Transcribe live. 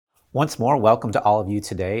Once more, welcome to all of you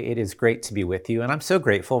today. It is great to be with you, and I'm so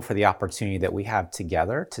grateful for the opportunity that we have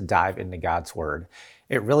together to dive into God's Word.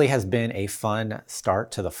 It really has been a fun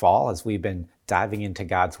start to the fall as we've been diving into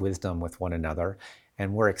God's wisdom with one another,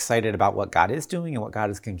 and we're excited about what God is doing and what God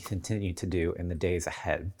is going to continue to do in the days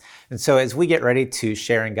ahead. And so as we get ready to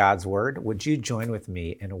share in God's Word, would you join with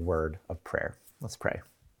me in a word of prayer? Let's pray.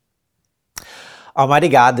 Almighty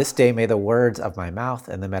God, this day may the words of my mouth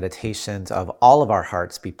and the meditations of all of our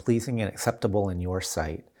hearts be pleasing and acceptable in your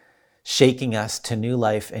sight, shaking us to new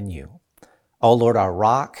life in you. O Lord, our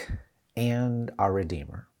rock and our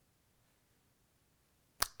Redeemer.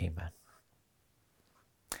 Amen.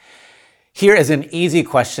 Here is an easy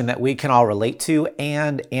question that we can all relate to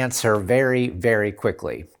and answer very, very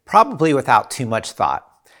quickly, probably without too much thought.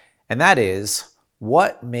 And that is,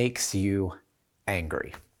 what makes you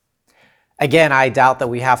angry? Again, I doubt that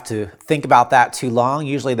we have to think about that too long.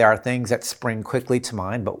 Usually there are things that spring quickly to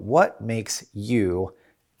mind, but what makes you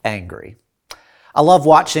angry? I love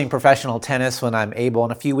watching professional tennis when I'm able,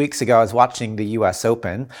 and a few weeks ago I was watching the US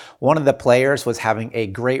Open. One of the players was having a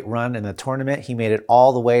great run in the tournament. He made it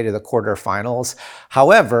all the way to the quarterfinals.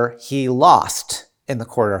 However, he lost in the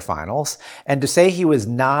quarterfinals, and to say he was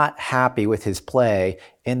not happy with his play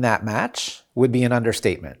in that match would be an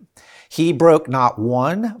understatement. He broke not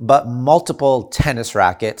one, but multiple tennis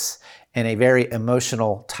rackets in a very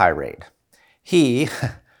emotional tirade. He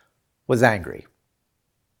was angry.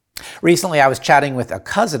 Recently, I was chatting with a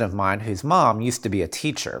cousin of mine whose mom used to be a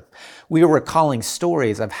teacher. We were recalling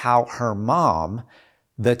stories of how her mom,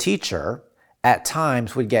 the teacher, at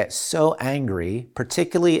times would get so angry,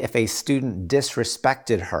 particularly if a student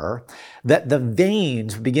disrespected her, that the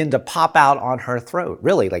veins would begin to pop out on her throat,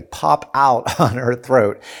 really like pop out on her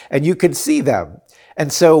throat, and you could see them.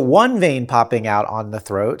 And so one vein popping out on the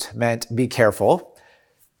throat meant be careful.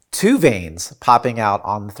 Two veins popping out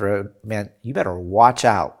on the throat meant you better watch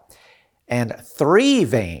out. And three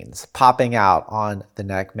veins popping out on the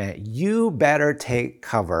neck meant you better take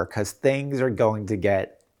cover because things are going to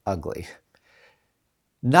get ugly.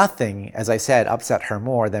 Nothing, as I said, upset her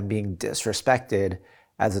more than being disrespected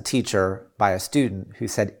as a teacher by a student who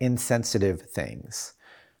said insensitive things.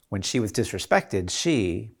 When she was disrespected,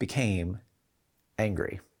 she became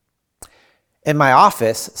angry. In my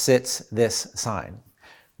office sits this sign,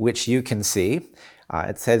 which you can see.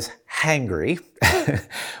 It says hangry,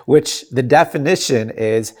 which the definition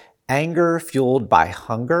is anger fueled by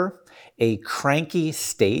hunger, a cranky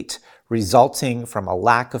state resulting from a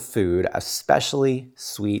lack of food, especially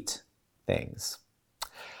sweet things.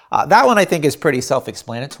 That one I think is pretty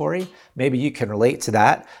self-explanatory. Maybe you can relate to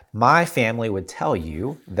that. My family would tell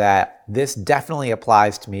you that this definitely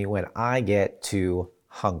applies to me when I get too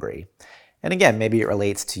hungry. And again, maybe it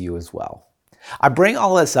relates to you as well. I bring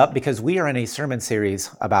all this up because we are in a sermon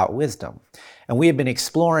series about wisdom. And we have been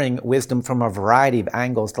exploring wisdom from a variety of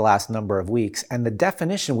angles the last number of weeks. And the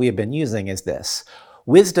definition we have been using is this: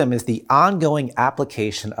 wisdom is the ongoing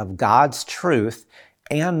application of God's truth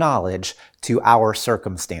and knowledge to our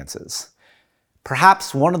circumstances.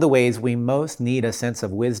 Perhaps one of the ways we most need a sense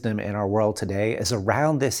of wisdom in our world today is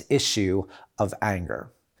around this issue of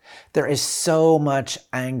anger. There is so much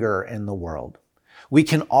anger in the world. We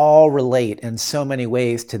can all relate in so many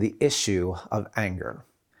ways to the issue of anger.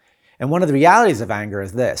 And one of the realities of anger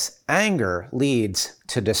is this: anger leads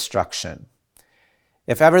to destruction.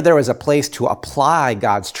 If ever there was a place to apply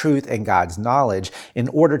God's truth and God's knowledge in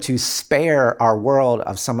order to spare our world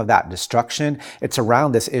of some of that destruction, it's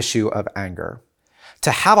around this issue of anger.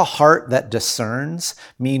 To have a heart that discerns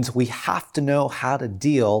means we have to know how to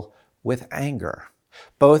deal with anger,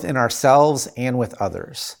 both in ourselves and with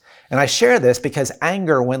others. And I share this because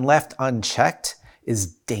anger, when left unchecked, is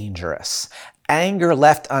dangerous. Anger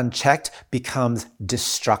left unchecked becomes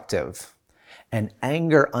destructive. And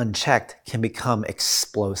anger unchecked can become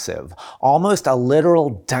explosive, almost a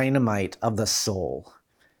literal dynamite of the soul.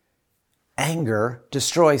 Anger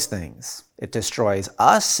destroys things. It destroys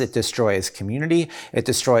us, it destroys community, it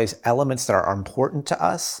destroys elements that are important to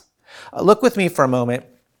us. Look with me for a moment.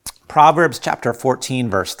 Proverbs chapter 14,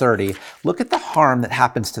 verse 30. Look at the harm that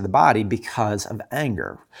happens to the body because of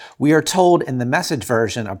anger. We are told in the Message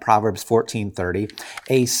version of Proverbs 14:30,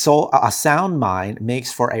 a sound mind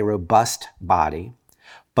makes for a robust body,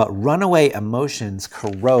 but runaway emotions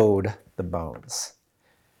corrode the bones.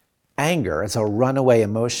 Anger is a runaway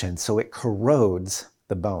emotion, so it corrodes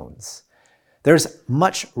the bones. There's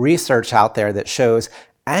much research out there that shows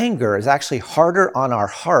anger is actually harder on our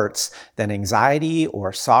hearts than anxiety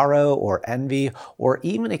or sorrow or envy or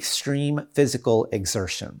even extreme physical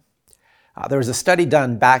exertion. There was a study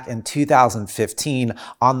done back in 2015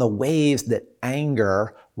 on the ways that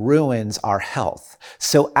anger ruins our health.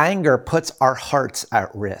 So anger puts our hearts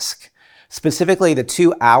at risk. Specifically, the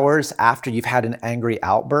 2 hours after you've had an angry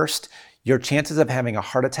outburst, your chances of having a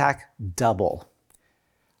heart attack double.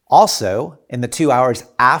 Also, in the 2 hours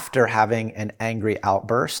after having an angry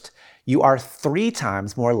outburst, you are 3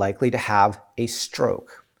 times more likely to have a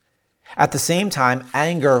stroke. At the same time,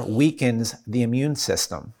 anger weakens the immune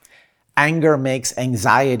system. Anger makes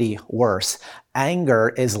anxiety worse. Anger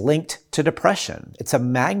is linked to depression. It's a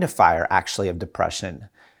magnifier, actually, of depression.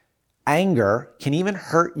 Anger can even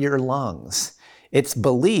hurt your lungs. It's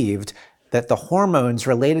believed that the hormones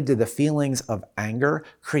related to the feelings of anger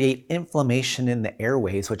create inflammation in the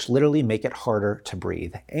airways, which literally make it harder to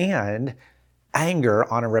breathe. And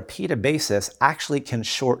anger on a repeated basis actually can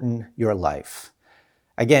shorten your life.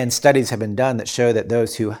 Again, studies have been done that show that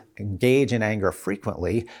those who engage in anger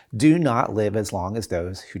frequently do not live as long as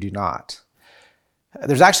those who do not.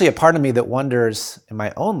 There's actually a part of me that wonders in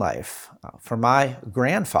my own life, for my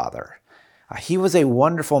grandfather. He was a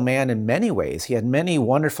wonderful man in many ways. He had many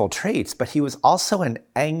wonderful traits, but he was also an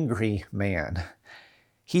angry man.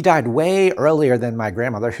 He died way earlier than my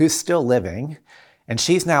grandmother, who's still living, and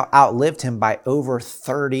she's now outlived him by over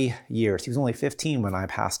 30 years. He was only 15 when I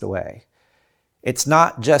passed away. It's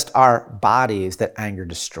not just our bodies that anger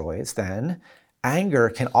destroys, then. Anger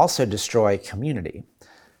can also destroy community.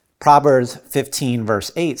 Proverbs 15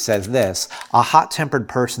 verse 8 says this, "A hot-tempered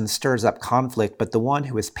person stirs up conflict, but the one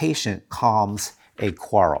who is patient calms a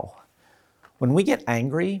quarrel." When we get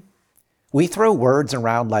angry, we throw words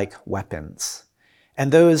around like weapons.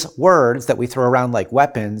 And those words that we throw around like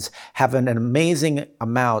weapons have an amazing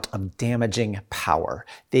amount of damaging power.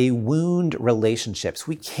 They wound relationships.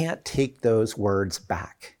 We can't take those words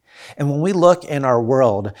back. And when we look in our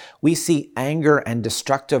world, we see anger and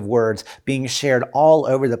destructive words being shared all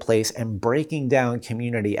over the place and breaking down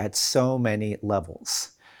community at so many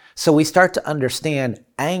levels. So we start to understand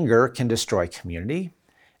anger can destroy community,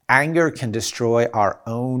 anger can destroy our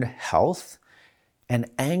own health, and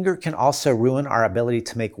anger can also ruin our ability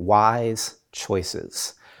to make wise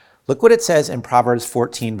choices. Look what it says in Proverbs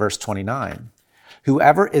 14 verse 29.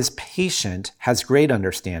 "Whoever is patient has great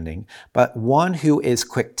understanding, but one who is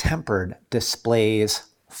quick-tempered displays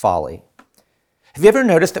folly." Have you ever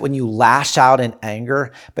noticed that when you lash out in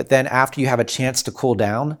anger, but then after you have a chance to cool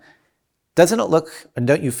down, doesn't it look and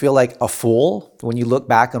don't you feel like a fool when you look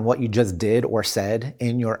back on what you just did or said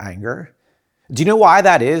in your anger? Do you know why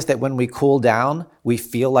that is, that when we cool down, we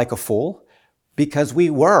feel like a fool? Because we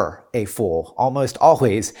were a fool almost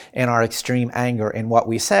always in our extreme anger in what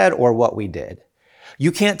we said or what we did.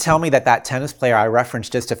 You can't tell me that tennis player I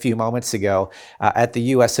referenced just a few moments ago at the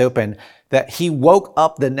US Open, that he woke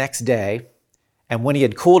up the next day and when he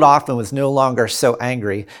had cooled off and was no longer so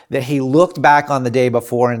angry, that he looked back on the day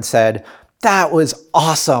before and said, "That was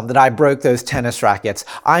awesome that I broke those tennis rackets.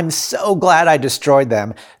 I'm so glad I destroyed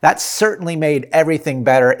them. That certainly made everything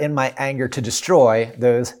better in my anger to destroy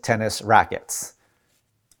those tennis rackets."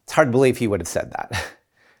 It's hard to believe he would have said that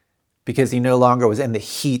because he no longer was in the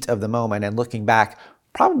heat of the moment and looking back,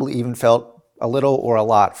 probably even felt a little or a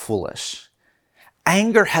lot foolish.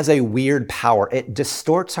 Anger has a weird power. It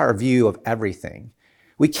distorts our view of everything.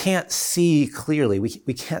 We can't see clearly.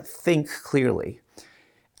 We can't think clearly.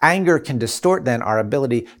 Anger can distort then our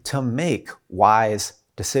ability to make wise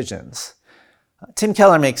decisions. Tim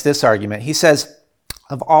Keller makes this argument. He says,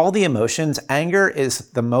 of all the emotions, anger is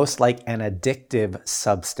the most like an addictive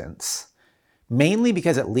substance, mainly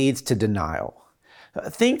because it leads to denial.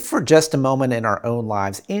 Think for just a moment in our own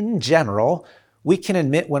lives. In general, we can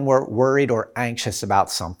admit when we're worried or anxious about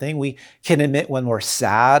something. We can admit when we're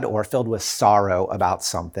sad or filled with sorrow about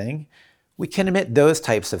something. We can admit those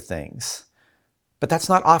types of things. But that's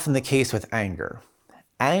not often the case with anger.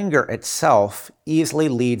 Anger itself easily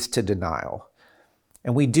leads to denial.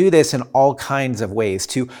 And we do this in all kinds of ways.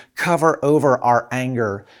 To cover over our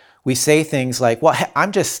anger, we say things like, well,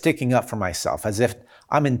 I'm just sticking up for myself, as if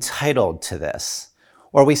I'm entitled to this.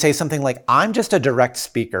 Or we say something like, I'm just a direct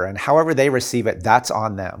speaker, and however they receive it, that's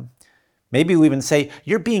on them. Maybe we even say,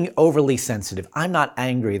 you're being overly sensitive. I'm not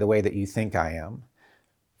angry the way that you think I am.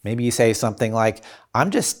 Maybe you say something like,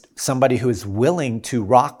 I'm just somebody who is willing to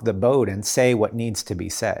rock the boat and say what needs to be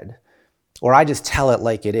said. Or I just tell it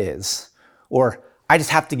like it is. Or I just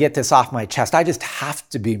have to get this off my chest. I just have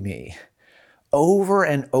to be me. Over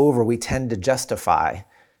and over, we tend to justify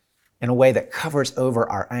in a way that covers over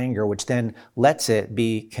our anger, which then lets it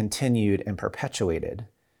be continued and perpetuated.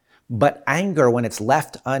 But anger, when it's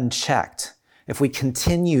left unchecked, if we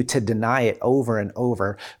continue to deny it over and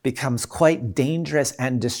over, becomes quite dangerous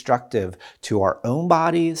and destructive to our own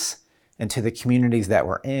bodies and to the communities that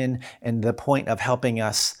we're in, and the point of helping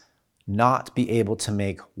us not be able to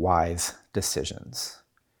make wise decisions.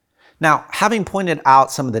 Now, having pointed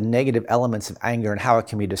out some of the negative elements of anger and how it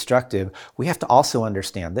can be destructive, we have to also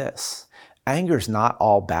understand this. Anger is not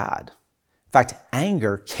all bad. In fact,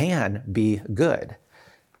 anger can be good.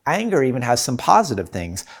 Anger even has some positive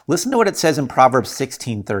things. Listen to what it says in Proverbs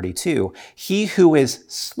 16:32. He who is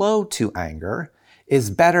slow to anger is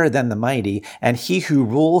better than the mighty, and he who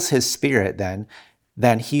rules his spirit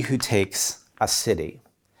than he who takes a city.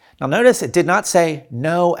 Now notice it did not say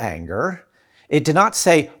no anger. It did not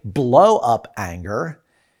say blow up anger.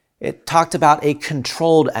 It talked about a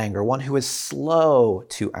controlled anger, one who is slow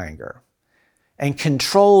to anger. And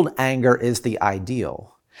controlled anger is the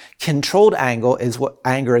ideal. Controlled anger is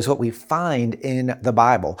what we find in the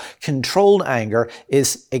Bible. Controlled anger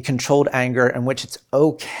is a controlled anger in which it's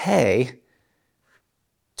okay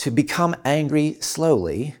to become angry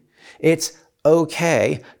slowly. It's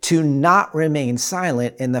okay to not remain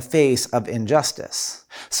silent in the face of injustice.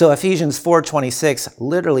 So Ephesians 4:26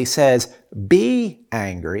 literally says, be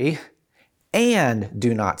angry and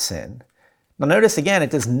do not sin. Now notice again,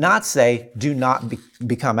 it does not say do not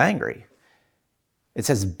become angry. It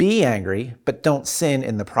says be angry, but don't sin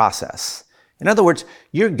in the process. In other words,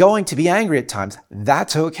 you're going to be angry at times.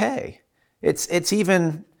 That's okay. It's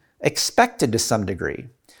even expected to some degree.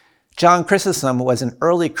 John Chrysostom was an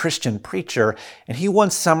early Christian preacher, and he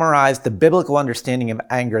once summarized the biblical understanding of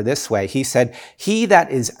anger this way. He said, he that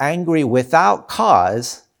is angry without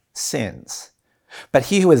cause sins, but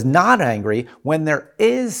he who is not angry when there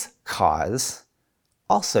is cause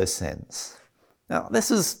also sins. Now, this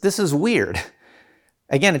is weird.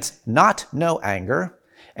 Again, it's not no anger,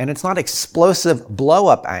 and it's not explosive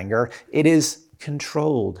blow-up anger. It is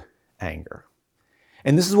controlled anger.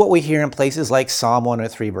 And this is what we hear in places like Psalm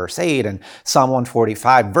 103, verse 8, and Psalm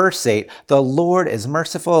 145, verse 8. The Lord is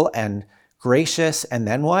merciful and gracious, and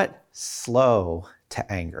then what? Slow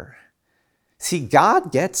to anger. See,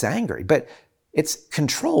 God gets angry, but it's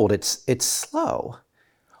controlled, it's slow.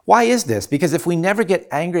 Why is this? Because if we never get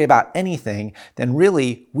angry about anything, then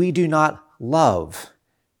really we do not love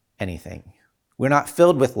anything. We're not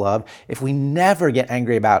filled with love if we never get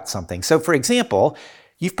angry about something. So for example,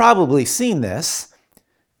 you've probably seen this.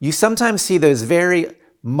 You sometimes see those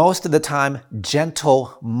most of the time,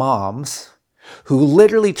 gentle moms who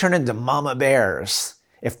literally turn into mama bears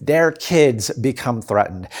if their kids become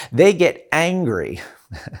threatened. They get angry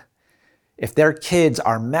if their kids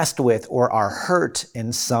are messed with or are hurt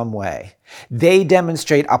in some way. They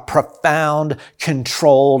demonstrate a profound,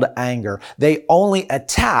 controlled anger. They only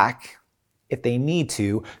attack if they need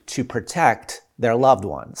to protect their loved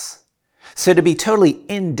ones. So to be totally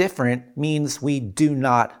indifferent means we do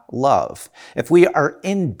not love. If we are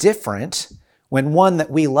indifferent when one that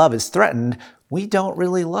we love is threatened, we don't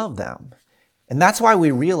really love them. And that's why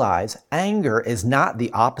we realize anger is not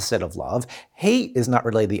the opposite of love. Hate is not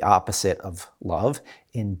really the opposite of love.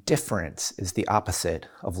 Indifference is the opposite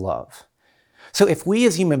of love. So if we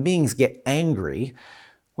as human beings get angry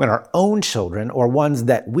when our own children or ones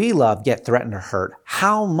that we love get threatened or hurt,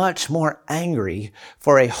 how much more angry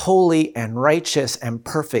for a holy and righteous and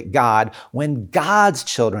perfect God when God's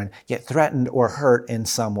children get threatened or hurt in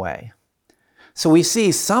some way. So we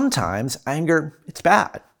see sometimes anger, it's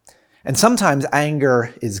bad. And sometimes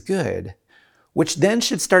anger is good, which then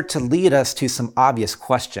should start to lead us to some obvious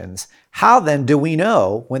questions. How then do we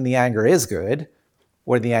know when the anger is good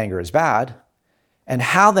or the anger is bad? And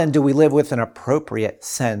how then do we live with an appropriate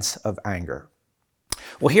sense of anger?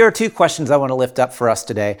 Well, here are two questions I want to lift up for us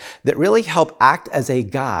today that really help act as a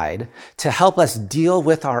guide to help us deal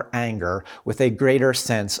with our anger with a greater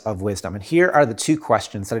sense of wisdom. And here are the two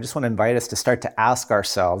questions that I just want to invite us to start to ask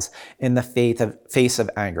ourselves in the face of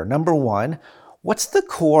anger. Number one, what's the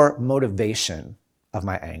core motivation of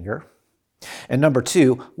my anger? And number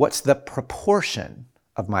two, what's the proportion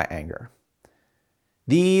of my anger?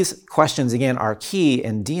 These questions, again, are key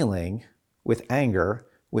in dealing with anger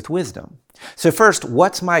with wisdom. So first,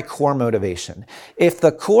 what's my core motivation? If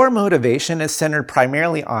the core motivation is centered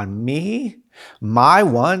primarily on me, my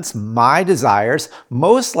wants, my desires,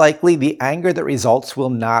 most likely the anger that results will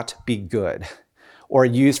not be good or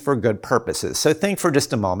used for good purposes. So think for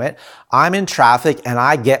just a moment. I'm in traffic and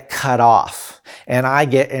I get cut off and I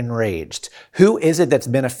get enraged. Who is it that's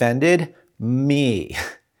been offended? Me.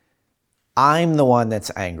 I'm the one that's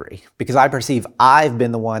angry because I perceive I've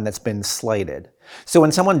been the one that's been slighted. So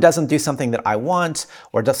when someone doesn't do something that I want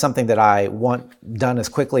or does something that I want done as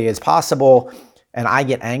quickly as possible and I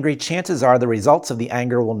get angry, chances are the results of the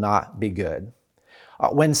anger will not be good.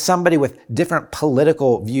 When somebody with different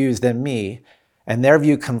political views than me and their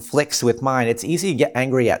view conflicts with mine, it's easy to get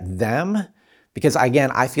angry at them because,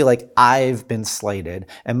 again, I feel like I've been slighted.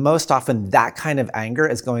 And most often that kind of anger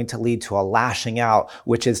is going to lead to a lashing out,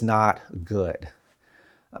 which is not good.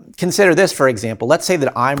 Consider this, for example. Let's say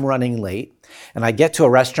that I'm running late and I get to a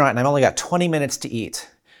restaurant and I've only got 20 minutes to eat,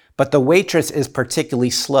 but the waitress is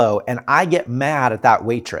particularly slow and I get mad at that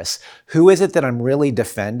waitress. Who is it that I'm really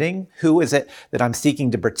defending? Who is it that I'm seeking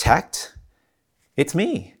to protect? It's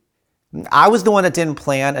me. I was the one that didn't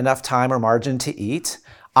plan enough time or margin to eat.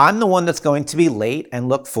 I'm the one that's going to be late and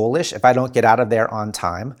look foolish if I don't get out of there on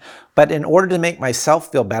time. But in order to make myself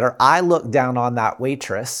feel better, I look down on that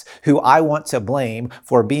waitress who I want to blame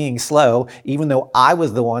for being slow, even though I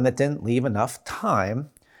was the one that didn't leave enough time,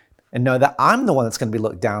 and know that I'm the one that's going to be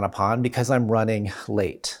looked down upon because I'm running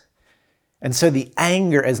late. And so the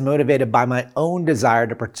anger is motivated by my own desire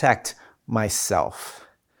to protect myself.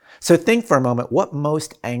 So think for a moment, what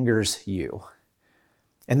most angers you?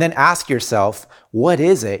 And then ask yourself, what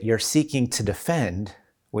is it you're seeking to defend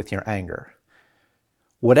with your anger?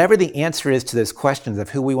 Whatever the answer is to those questions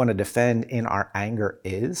of who we want to defend in our anger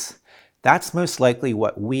is, that's most likely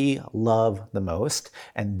what we love the most,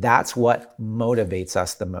 and that's what motivates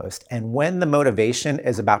us the most. And when the motivation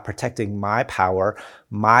is about protecting my power,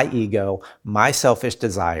 my ego, my selfish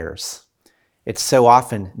desires, it's so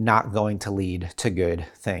often not going to lead to good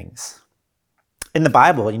things. In the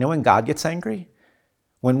Bible, you know when God gets angry?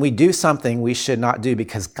 When we do something we should not do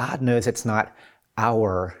because God knows it's not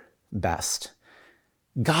our best.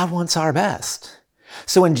 God wants our best.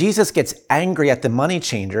 So when Jesus gets angry at the money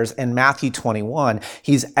changers in Matthew 21,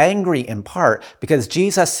 he's angry in part because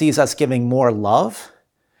Jesus sees us giving more love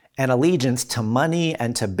and allegiance to money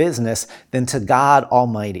and to business than to God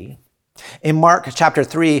Almighty. In Mark chapter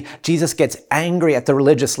 3, Jesus gets angry at the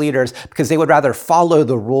religious leaders because they would rather follow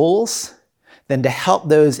the rules than to help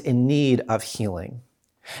those in need of healing.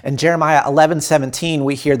 In Jeremiah 11:17,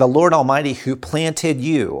 we hear the Lord Almighty who planted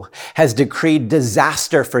you has decreed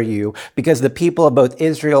disaster for you because the people of both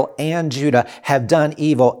Israel and Judah have done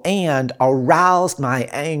evil and aroused my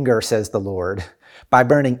anger, says the Lord, by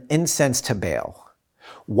burning incense to Baal.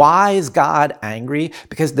 Why is God angry?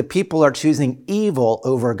 Because the people are choosing evil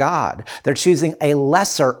over God. They're choosing a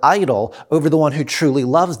lesser idol over the one who truly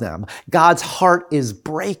loves them. God's heart is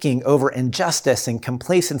breaking over injustice and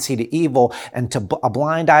complacency to evil and to a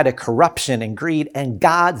blind eye to corruption and greed, and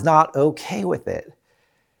God's not okay with it.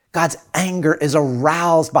 God's anger is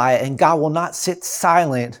aroused by it, and God will not sit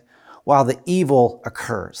silent while the evil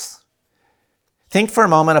occurs. Think for a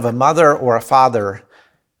moment of a mother or a father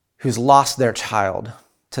who's lost their child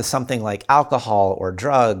to something like alcohol or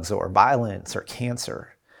drugs or violence or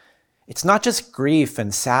cancer. It's not just grief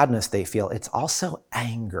and sadness they feel, it's also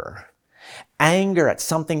anger. Anger at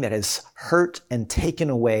something that has hurt and taken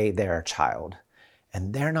away their child,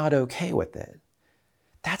 and they're not okay with it.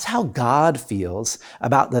 That's how God feels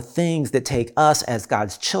about the things that take us as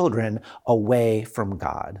God's children away from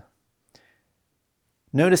God.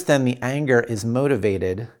 Notice then the anger is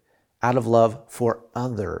motivated out of love for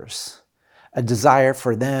others, a desire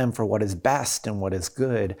for them for what is best and what is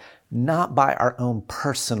good, not by our own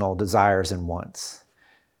personal desires and wants.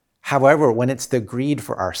 However, when it's the greed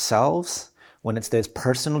for ourselves, when it's those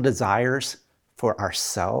personal desires for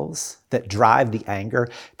ourselves that drive the anger,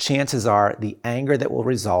 chances are the anger that will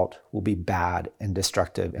result will be bad and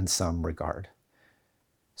destructive in some regard.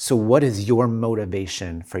 So what is your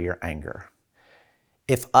motivation for your anger?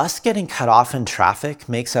 If us getting cut off in traffic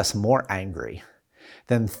makes us more angry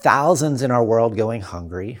than thousands in our world going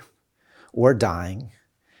hungry or dying,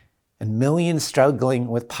 and millions struggling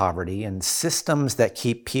with poverty, and systems that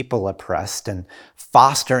keep people oppressed and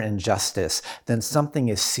foster injustice, then something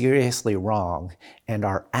is seriously wrong, and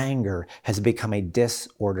our anger has become a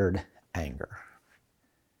disordered anger.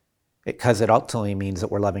 Because it ultimately means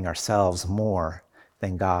that we're loving ourselves more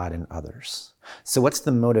than God and others. So what's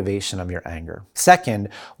the motivation of your anger? Second,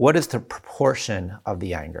 what is the proportion of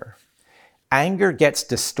the anger? Anger gets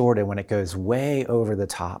distorted when it goes way over the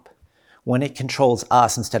top, when it controls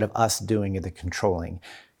us instead of us doing the controlling.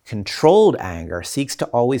 Controlled anger seeks to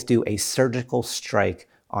always do a surgical strike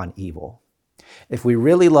on evil. If we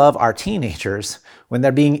really love our teenagers, when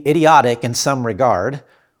they're being idiotic in some regard,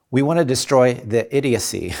 we want to destroy the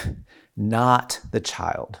idiocy, not the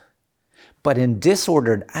child. But in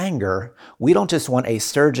disordered anger, we don't just want a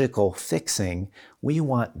surgical fixing, we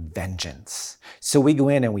want vengeance. So we go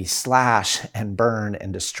in and we slash and burn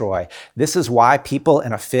and destroy. This is why people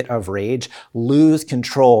in a fit of rage lose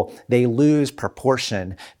control. They lose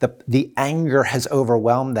proportion. The anger has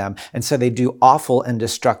overwhelmed them, and so they do awful and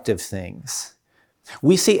destructive things.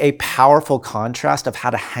 We see a powerful contrast of how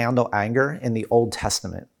to handle anger in the Old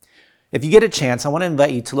Testament. If you get a chance, I want to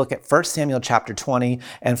invite you to look at 1 Samuel chapter 20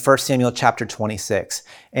 and 1 Samuel chapter 26.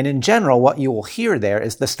 And in general, what you will hear there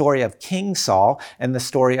is the story of King Saul and the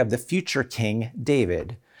story of the future king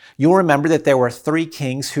David. You'll remember that there were 3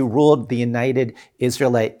 kings who ruled the united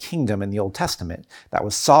Israelite kingdom in the Old Testament. That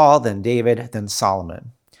was Saul, then David, then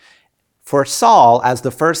Solomon. For Saul, as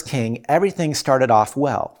the first king, everything started off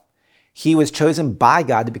well. He was chosen by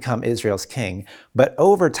God to become Israel's king, but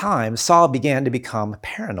over time, Saul began to become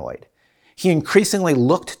paranoid. He increasingly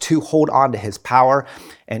looked to hold on to his power,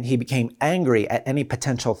 and he became angry at any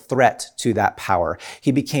potential threat to that power.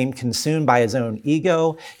 He became consumed by his own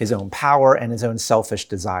ego, his own power, and his own selfish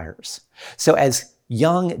desires. So as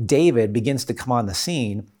young David begins to come on the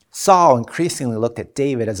scene, Saul increasingly looked at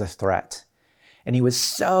David as a threat. And he was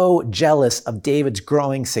so jealous of David's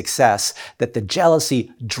growing success that the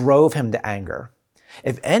jealousy drove him to anger.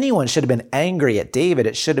 If anyone should have been angry at David,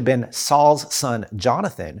 it should have been Saul's son,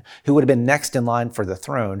 Jonathan, who would have been next in line for the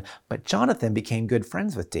throne. But Jonathan became good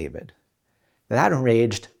friends with David. That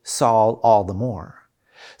enraged Saul all the more.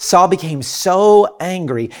 Saul became so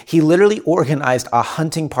angry, he literally organized a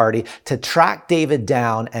hunting party to track David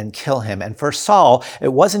down and kill him. And for Saul,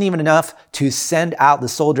 it wasn't even enough to send out the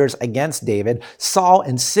soldiers against David. Saul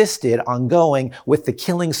insisted on going with the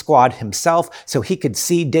killing squad himself so he could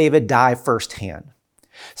see David die firsthand.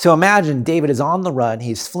 So imagine David is on the run,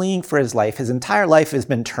 he's fleeing for his life, his entire life has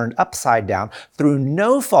been turned upside down through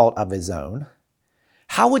no fault of his own.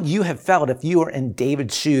 How would you have felt if you were in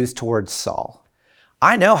David's shoes towards Saul?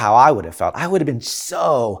 I know how I would have felt. I would have been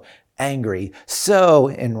so angry, so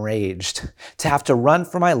enraged to have to run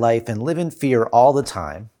for my life and live in fear all the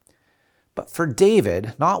time. But for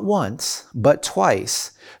David, not once, but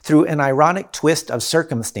twice, through an ironic twist of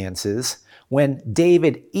circumstances, when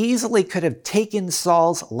David easily could have taken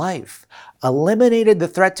Saul's life, eliminated the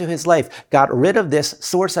threat to his life, got rid of this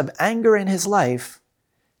source of anger in his life,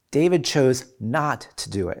 David chose not to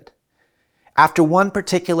do it. After one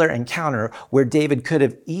particular encounter where David could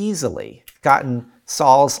have easily gotten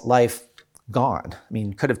Saul's life gone,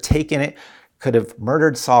 could have taken it, could have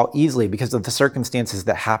murdered Saul easily because of the circumstances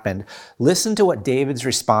that happened, listen to what David's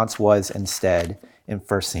response was instead in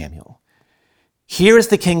 1 Samuel. "Here is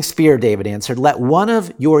the king's spear," David answered. "Let one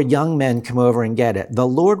of your young men come over and get it. The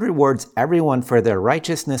Lord rewards everyone for their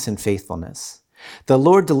righteousness and faithfulness. The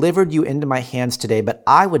Lord delivered you into my hands today, but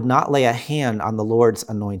I would not lay a hand on the Lord's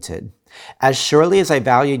anointed. As surely as I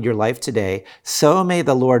valued your life today, so may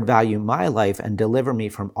the Lord value my life and deliver me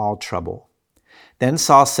from all trouble." Then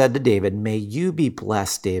Saul said to David, "May you be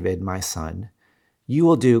blessed, David, my son. You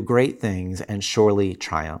will do great things and surely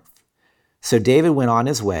triumph." So David went on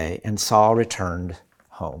his way, and Saul returned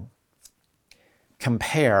home.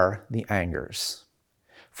 Compare the angers.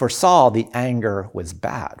 For Saul, the anger was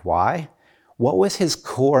bad. Why? What was his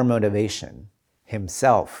core motivation?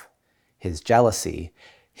 Himself, his jealousy,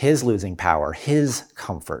 his losing power, his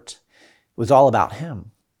comfort. It was all about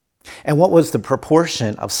him. And what was the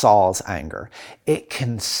proportion of Saul's anger? It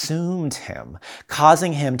consumed him,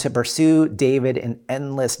 causing him to pursue David in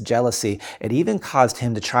endless jealousy. It even caused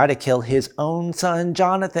him to try to kill his own son,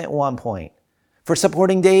 Jonathan, at one point for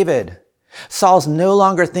supporting David. Saul's no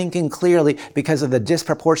longer thinking clearly because of the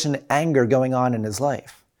disproportionate anger going on in his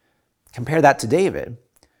life. Compare that to David.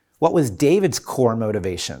 What was David's core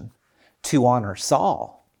motivation? To honor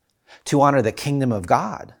Saul, to honor the kingdom of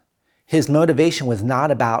God. His motivation was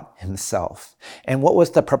not about himself. And what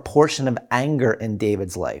was the proportion of anger in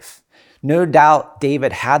David's life? No doubt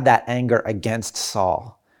David had that anger against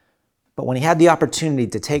Saul. But when he had the opportunity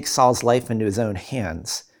to take Saul's life into his own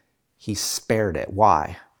hands, he spared it.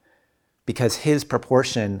 Why? Because his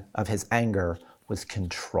proportion of his anger was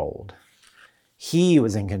controlled. He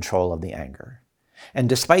was in control of the anger. And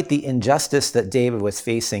despite the injustice that David was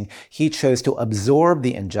facing, he chose to absorb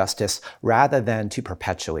the injustice rather than to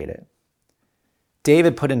perpetuate it.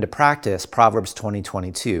 David put into practice Proverbs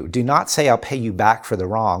 20:22. "Do not say, 'I'll pay you back for the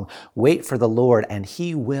wrong.' Wait for the Lord, and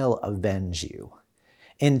he will avenge you."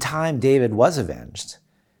 In time, David was avenged.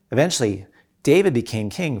 Eventually, David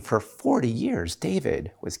became king. For 40 years,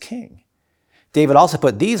 David was king. David also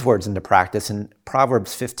put these words into practice in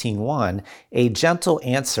Proverbs 15:1. "A gentle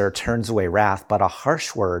answer turns away wrath, but a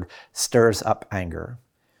harsh word stirs up anger."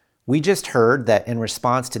 We just heard that in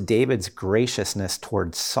response to David's graciousness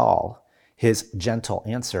towards Saul, his gentle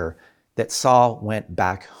answer, that Saul went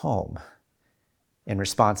back home in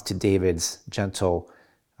response to David's gentle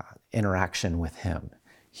interaction with him.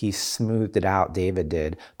 He smoothed it out, David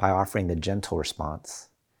did, by offering the gentle response.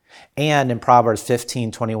 And in Proverbs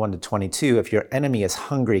 15:21-22, if your enemy is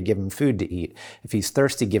hungry, give him food to eat. If he's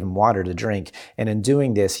thirsty, give him water to drink. And in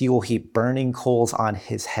doing this, you will heap burning coals on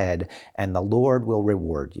his head, and the Lord will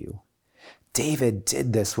reward you. David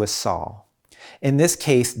did this with Saul. In this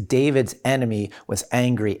case, David's enemy was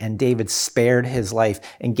angry, and David spared his life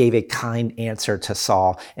and gave a kind answer to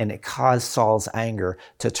Saul, and it caused Saul's anger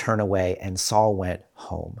to turn away, and Saul went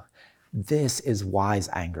home. This is wise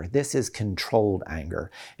anger. This is controlled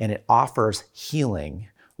anger, and it offers healing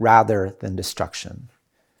rather than destruction.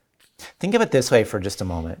 Think of it this way for just a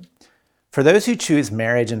moment. For those who choose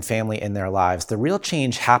marriage and family in their lives, the real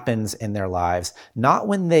change happens in their lives, not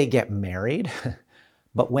when they get married,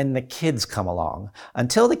 but when the kids come along.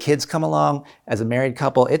 Until the kids come along, as a married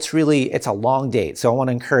couple, it's a long date. So I want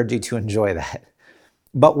to encourage you to enjoy that.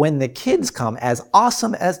 But when the kids come, as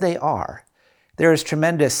awesome as they are, there is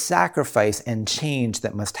tremendous sacrifice and change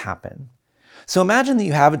that must happen. So imagine that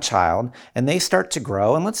you have a child and they start to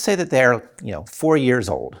grow, and let's say that they're 4 years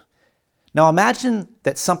old. Now imagine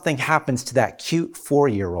that something happens to that cute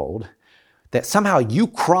 4-year-old, that somehow you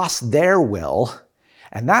cross their will,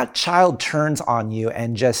 and that child turns on you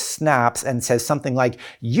and just snaps and says something like,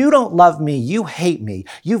 "You don't love me, you hate me,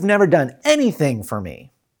 you've never done anything for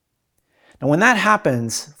me." Now when that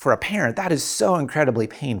happens for a parent, that is so incredibly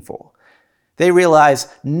painful. They realize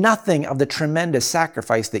nothing of the tremendous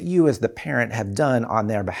sacrifice that you as the parent have done on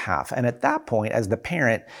their behalf. And at that point, as the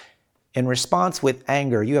parent, in response with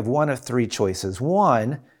anger, you have one of three choices.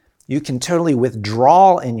 One, you can totally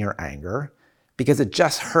withdraw in your anger because it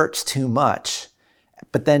just hurts too much,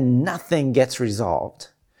 but then nothing gets resolved.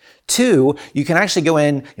 Two, you can actually go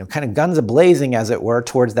in, kind of guns a-blazing, as it were,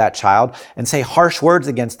 towards that child and say harsh words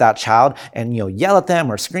against that child and, yell at them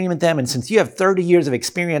or scream at them. And since you have 30 years of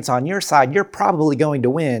experience on your side, you're probably going to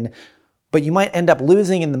win, but you might end up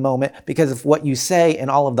losing in the moment because of what you say and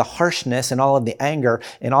all of the harshness and all of the anger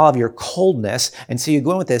and all of your coldness. And so you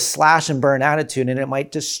go in with this slash and burn attitude, and it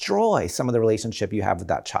might destroy some of the relationship you have with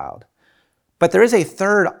that child. But there is a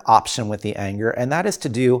third option with the anger, and that is to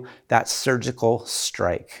do that surgical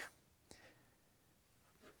strike,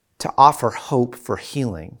 to offer hope for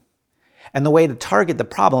healing. And the way to target the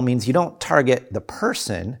problem means you don't target the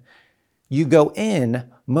person. You go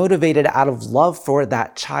in motivated out of love for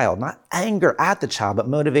that child, not anger at the child, but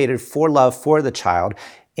motivated for love for the child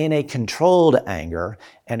in a controlled anger,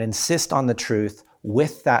 and insist on the truth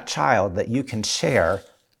with that child that you can share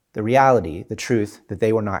the reality, the truth that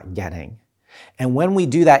they were not getting. And when we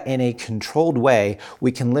do that in a controlled way,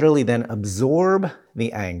 we can literally then absorb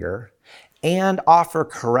the anger and offer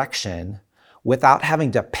correction without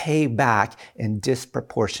having to pay back in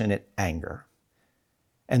disproportionate anger.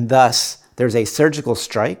 And thus, there's a surgical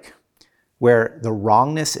strike where the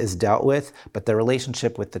wrongness is dealt with, but the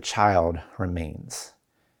relationship with the child remains.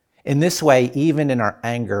 In this way, even in our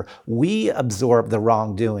anger, we absorb the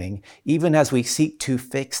wrongdoing, even as we seek to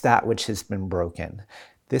fix that which has been broken.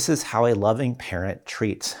 This is how a loving parent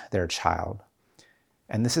treats their child.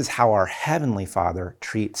 And this is how our Heavenly Father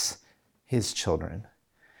treats His children.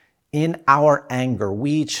 In our anger,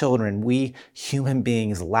 we children, we human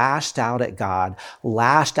beings lashed out at God,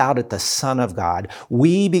 lashed out at the Son of God.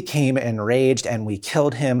 We became enraged and we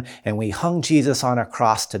killed Him, and we hung Jesus on a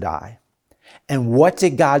cross to die. And what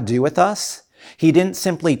did God do with us? He didn't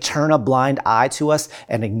simply turn a blind eye to us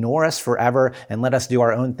and ignore us forever and let us do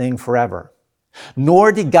our own thing forever.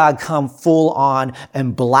 Nor did God come full on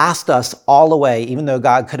and blast us all away, even though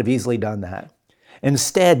God could have easily done that.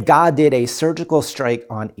 Instead, God did a surgical strike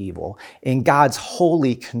on evil. In God's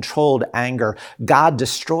holy, controlled anger, God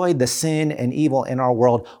destroyed the sin and evil in our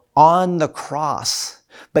world on the cross.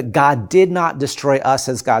 But God did not destroy us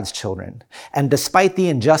as God's children. And despite the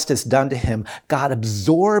injustice done to Him, God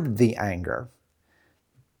absorbed the anger,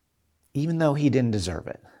 even though He didn't deserve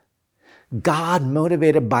it. God,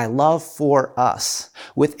 motivated by love for us,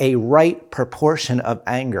 with a right proportion of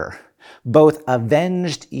anger, both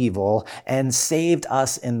avenged evil and saved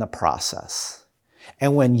us in the process.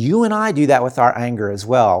 And when you and I do that with our anger as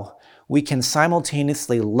well, we can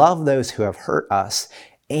simultaneously love those who have hurt us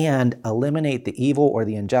and eliminate the evil or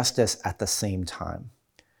the injustice at the same time.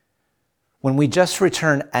 When we just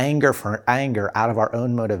return anger for anger out of our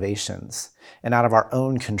own motivations and out of our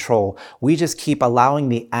own control, we just keep allowing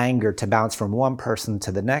the anger to bounce from one person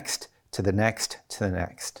to the next, to the next, to the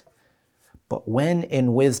next. But when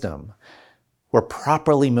in wisdom, we're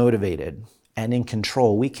properly motivated and in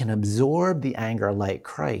control, we can absorb the anger like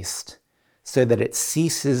Christ so that it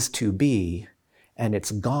ceases to be and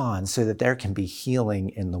it's gone, so that there can be healing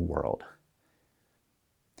in the world.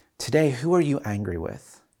 Today, who are you angry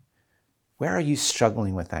with? Where are you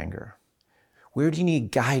struggling with anger? Where do you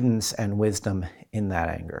need guidance and wisdom in that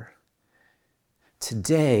anger?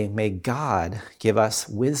 Today, may God give us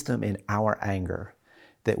wisdom in our anger,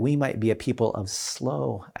 that we might be a people of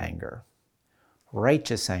slow anger,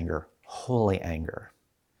 righteous anger, holy anger,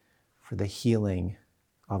 for the healing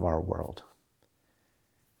of our world.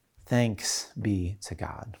 Thanks be to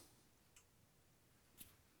God.